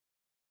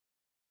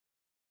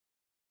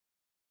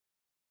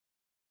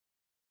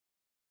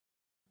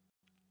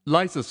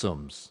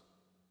Lysosomes.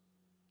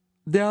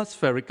 They are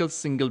spherical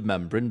single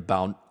membrane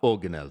bound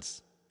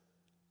organelles.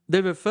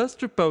 They were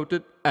first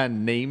reported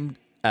and named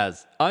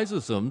as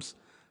isosomes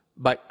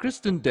by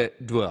Christian de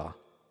Duer,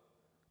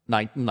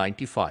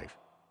 1995.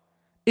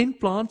 In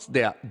plants,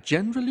 they are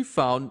generally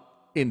found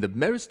in the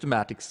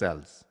meristematic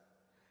cells.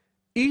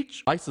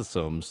 Each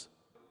lysosome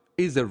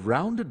is a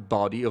rounded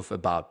body of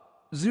about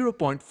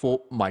 0.4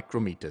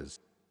 micrometers.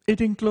 It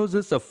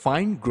encloses a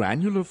fine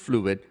granular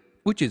fluid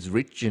which is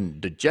rich in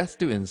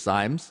digestive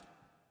enzymes,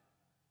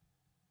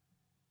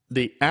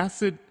 the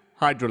acid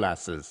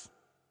hydrolases.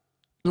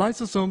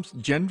 Lysosomes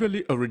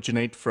generally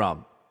originate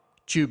from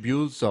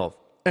tubules of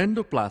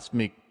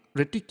endoplasmic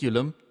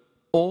reticulum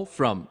or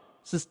from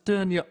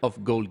Cisternae of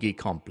Golgi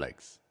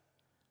complex.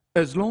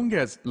 As long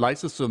as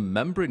lysosome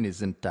membrane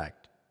is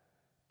intact,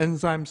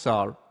 enzymes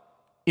are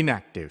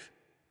inactive.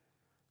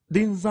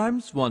 The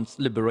enzymes once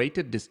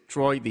liberated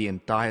destroy the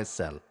entire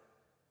cell.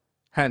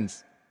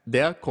 Hence,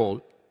 they are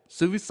called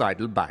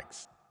suicidal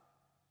bags.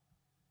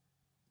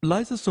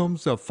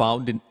 Lysosomes are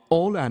found in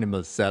all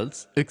animal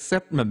cells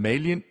except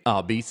mammalian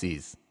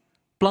RBCs.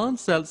 Plant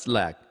cells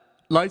lack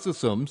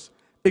lysosomes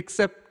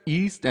except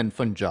yeast and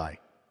fungi.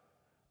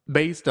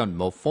 Based on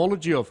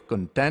morphology of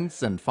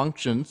contents and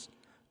functions,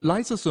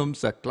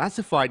 lysosomes are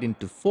classified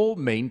into four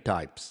main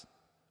types.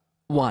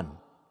 1.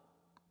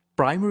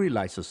 Primary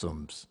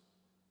lysosomes.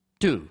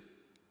 2.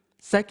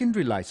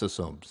 Secondary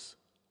lysosomes.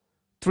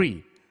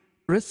 3.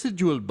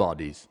 Residual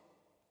bodies.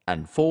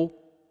 And 4.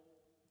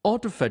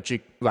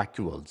 Autophagic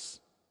vacuoles.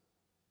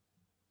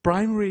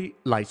 Primary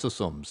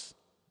lysosomes.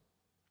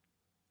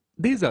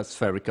 These are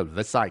spherical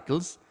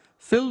vesicles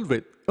filled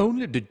with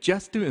only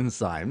digestive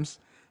enzymes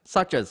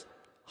such as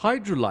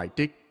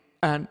hydrolytic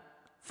and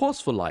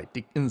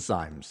phospholytic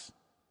enzymes.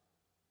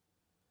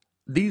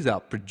 These are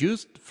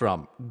produced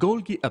from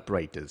Golgi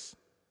apparatus.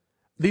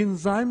 The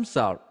enzymes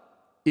are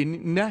in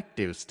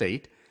inactive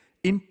state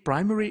in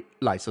primary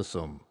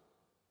lysosome.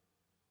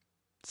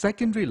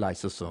 Secondary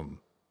lysosome.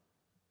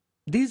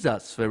 These are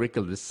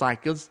spherical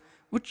vesicles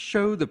which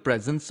show the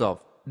presence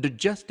of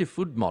digestive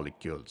food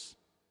molecules.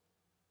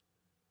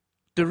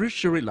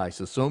 Tertiary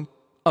lysosome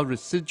are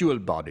residual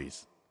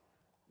bodies.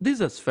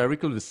 These are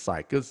spherical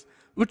vesicles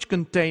which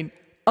contain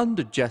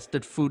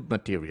undigested food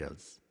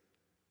materials.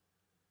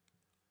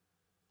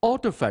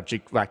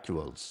 Autophagic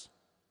vacuoles.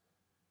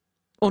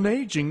 On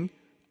aging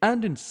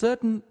and in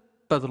certain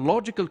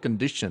pathological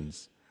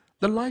conditions,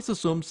 the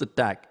lysosomes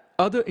attack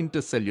other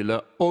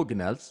intercellular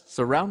organelles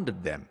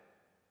surrounded them,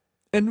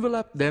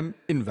 envelop them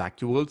in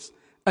vacuoles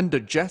and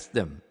digest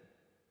them.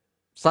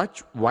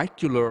 Such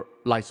vacuolar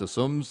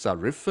lysosomes are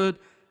referred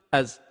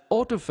as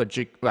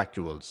autophagic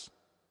vacuoles.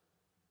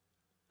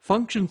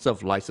 Functions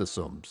of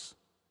lysosomes.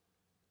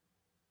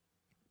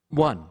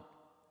 1.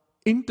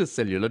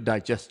 Intercellular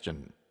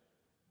digestion.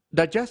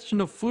 Digestion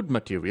of food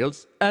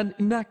materials and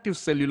inactive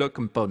cellular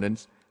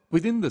components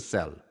within the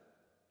cell.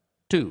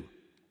 2.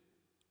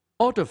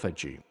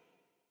 Autophagy.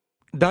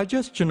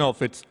 Digestion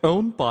of its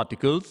own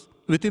particles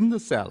within the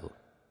cell.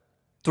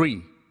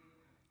 3.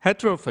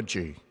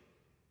 Heterophagy.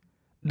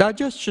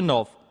 Digestion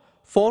of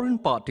foreign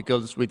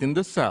particles within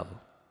the cell.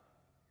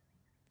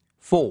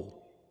 4.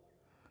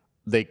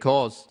 They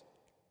cause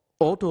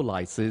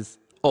autolysis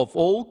of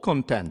all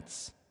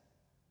contents.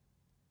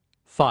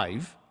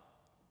 5.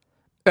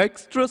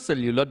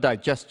 Extracellular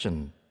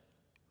digestion.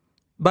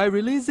 By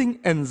releasing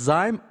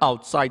enzyme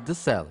outside the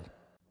cell.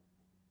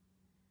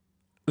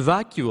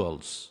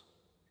 Vacuoles.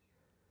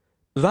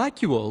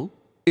 Vacuole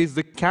is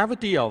the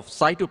cavity of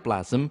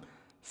cytoplasm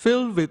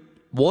filled with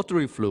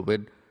watery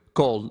fluid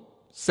called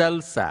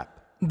cell sap.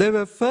 They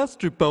were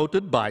first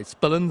reported by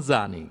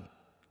Spallanzani.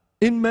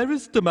 In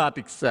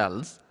meristematic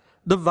cells,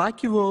 the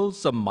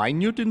vacuoles are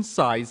minute in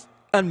size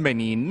and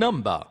many in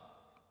number.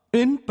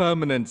 In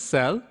permanent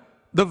cell,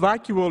 the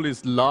vacuole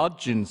is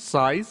large in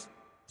size,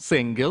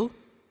 single,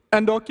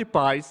 and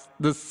occupies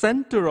the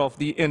center of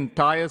the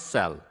entire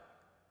cell.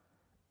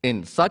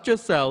 In such a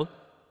cell,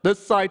 the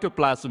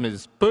cytoplasm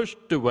is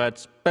pushed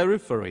towards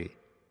periphery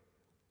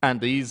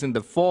and is in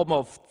the form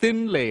of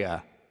thin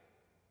layer.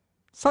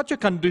 Such a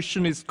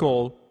condition is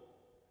called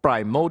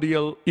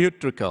primordial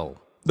utricle.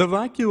 The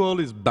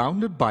vacuole is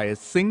bounded by a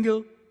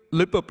single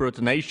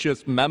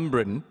lipoproteinaceous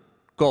membrane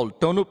called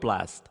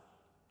tonoplast.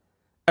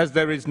 As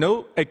there is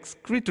no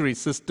excretory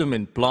system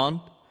in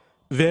plant,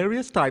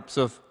 various types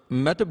of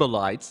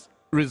metabolites,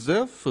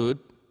 reserve food,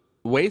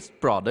 waste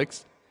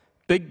products,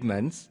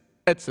 pigments,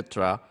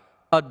 etc.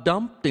 are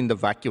dumped in the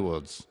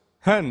vacuoles.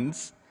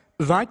 Hence,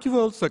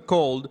 vacuoles are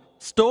called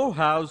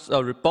storehouse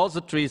or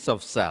repositories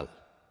of cell.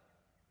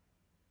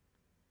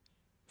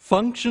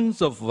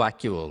 Functions of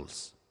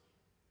vacuoles.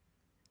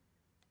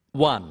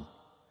 1.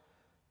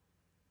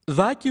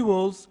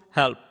 Vacuoles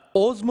help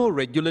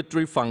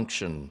osmoregulatory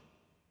function.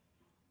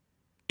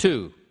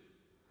 2.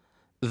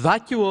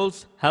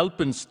 Vacuoles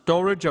help in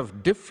storage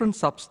of different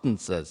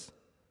substances,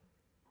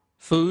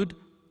 food,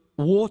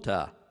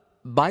 water,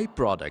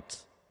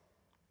 byproducts.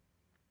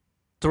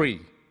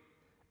 3.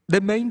 They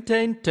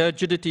maintain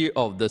turgidity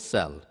of the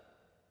cell.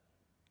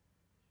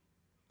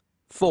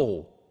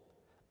 4.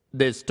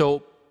 They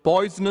store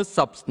poisonous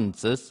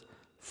substances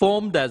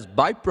formed as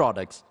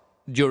byproducts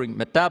during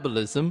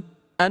metabolism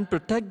and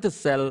protect the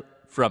cell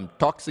from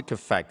toxic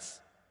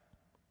effects.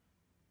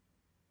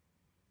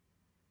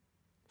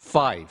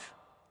 5.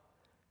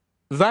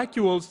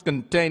 Vacuoles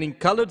containing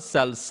colored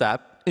cell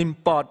sap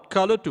impart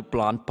color to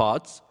plant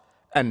parts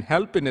and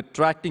help in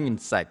attracting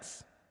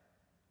insects.